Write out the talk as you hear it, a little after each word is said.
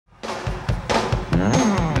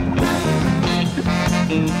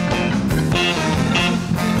I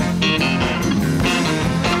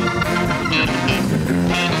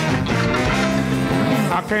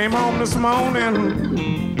came home this morning,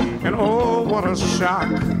 and oh, what a shock,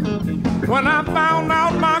 when I found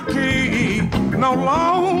out my key no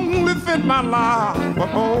longer fit my lock. But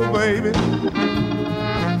oh, baby,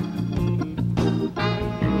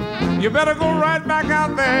 you better go right back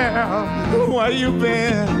out there where you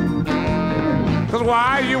been. 'Cause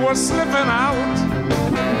while you were slipping out,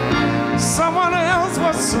 someone else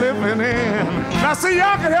was slipping in. Now see,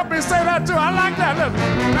 y'all can help me say that too. I like that.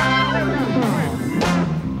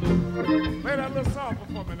 Play that little song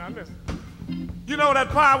for me. Now listen. You know that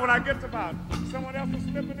part when I get to about someone else is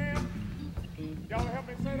slipping in? Y'all help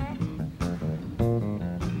me say that?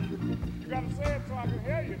 You gotta say it so I can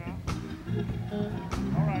hear you now.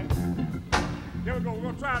 All right. Here we go. We're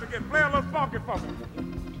gonna try it again. Play a little funky for me.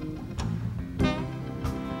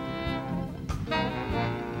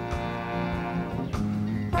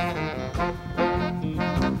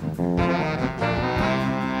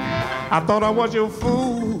 I thought I was your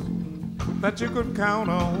fool that you could count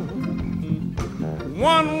on.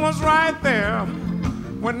 One was right there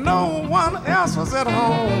when no one else was at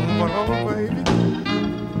home. But oh, baby,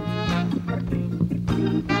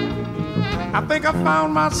 I think I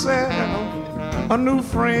found myself a new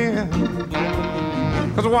friend.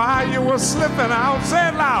 'Cause while you were slipping out, say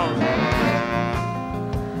it loud,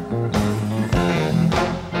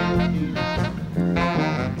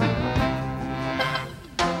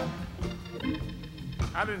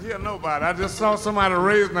 I didn't hear nobody. I just saw somebody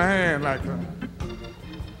raising their hand like that.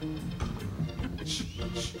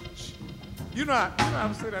 You know how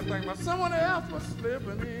to say that thing about someone else was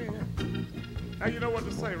slipping in. Now you know what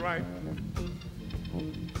to say, right?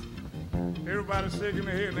 Everybody's shaking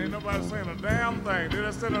their head. Ain't nobody saying a damn thing. They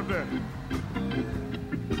just sit up there.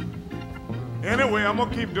 Anyway, I'm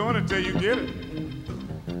gonna keep doing it till you get it.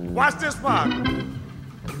 Watch this part.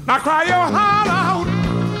 Now cry your heart out.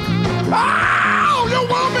 Oh, you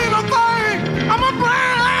want me to think I'm a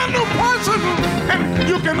brand new person, and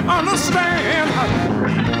you can understand.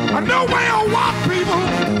 I know way I walk, people,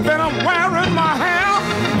 that I'm wearing my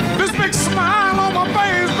hair. This big smile on my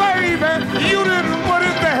face, baby, you didn't put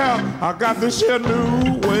it there. I got this here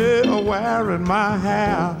new way of wearing my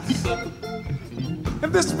hair.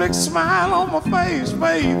 And this big smile on my face,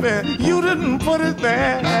 baby, you didn't put it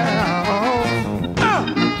there.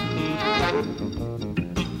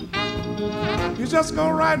 You just go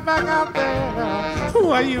right back out there.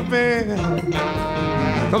 Where you been?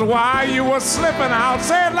 'Cause while you were slipping out,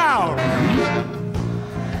 say it loud.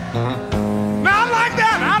 Now I like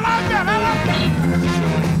that, I like that, I like that.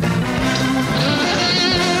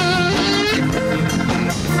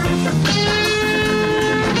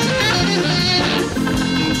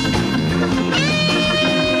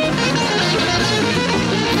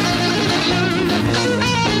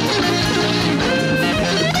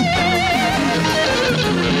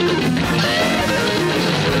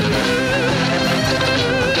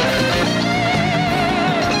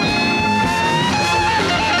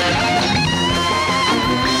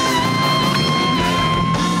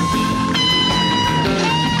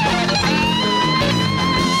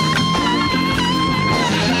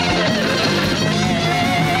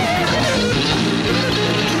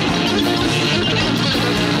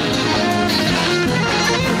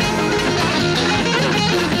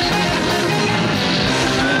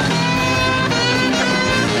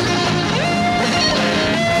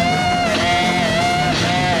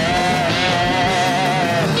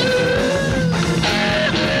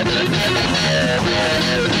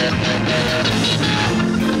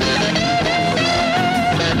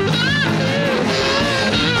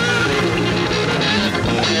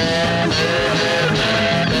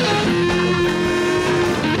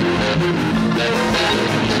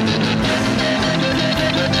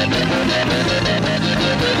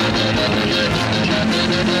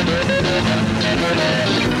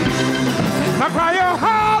 Now cry your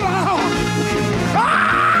heart out.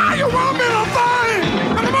 Ah, you want me to think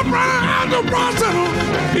I'm a brand new person.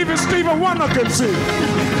 Even Stevie Wonder can see.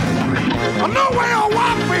 I know where I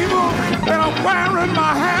walk, people, and I'm wearing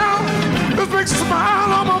my hair. This big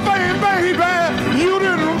smile on my face, baby, you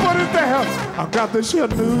didn't put it there. I got this here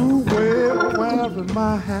new way of wearing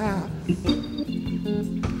my hair.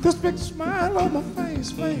 This big smile on my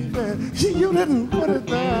face, baby, you didn't put it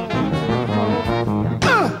there.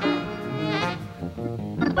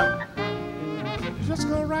 Just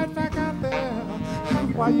go right back out there.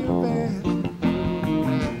 Why you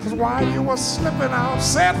been? 'Cause while you were slipping out,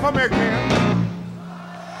 say it for me again.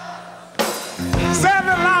 Say it a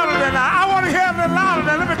little louder than I want to hear it a little louder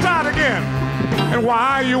than. Let me try it again. And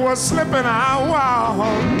while you were slipping out.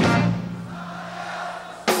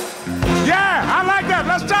 Yeah, I like that.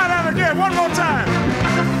 Let's try that again. One more time.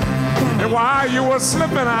 And while you were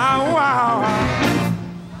slipping out.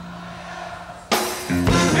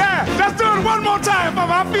 Yeah, let's do it one more time,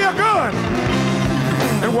 Mama. I feel good.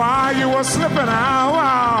 And while you were slipping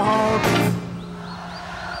out.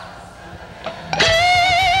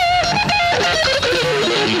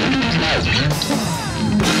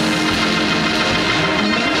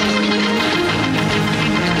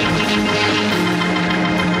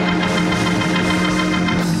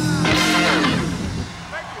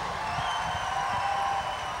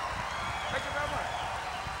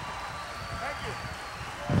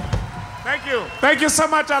 Thank you so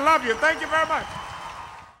much. I love you. Thank you very much.